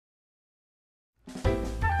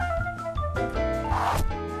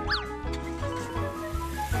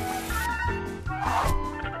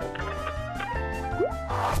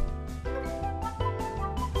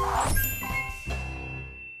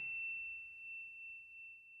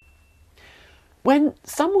When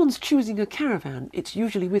someone's choosing a caravan, it's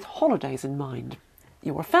usually with holidays in mind.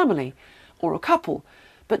 You're a family or a couple,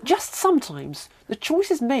 but just sometimes the choice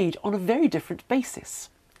is made on a very different basis.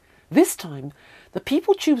 This time, the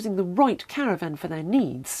people choosing the right caravan for their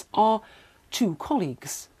needs are two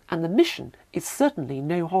colleagues, and the mission is certainly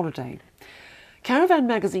no holiday. Caravan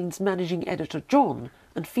magazine's managing editor John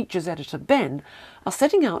and features editor Ben are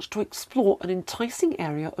setting out to explore an enticing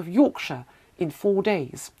area of Yorkshire in 4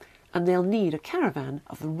 days, and they'll need a caravan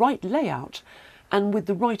of the right layout and with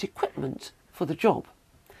the right equipment for the job.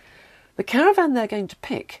 The caravan they're going to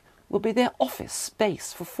pick will be their office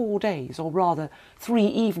base for 4 days, or rather 3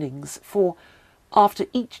 evenings, for after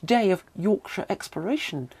each day of Yorkshire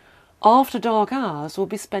exploration, after dark hours will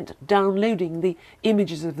be spent downloading the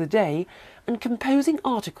images of the day and composing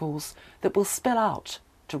articles that will spell out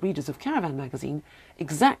to readers of Caravan magazine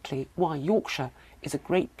exactly why Yorkshire is a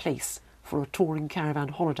great place for a touring caravan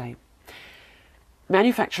holiday.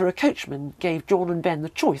 Manufacturer Coachman gave John and Ben the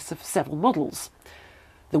choice of several models.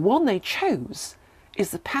 The one they chose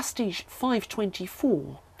is the Pastiche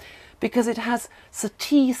 524 because it has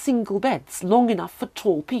settee single beds long enough for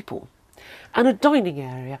tall people and a dining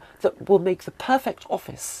area that will make the perfect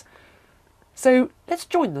office. So let's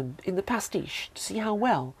join them in the Pastiche to see how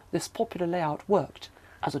well this popular layout worked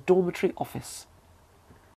as a dormitory office.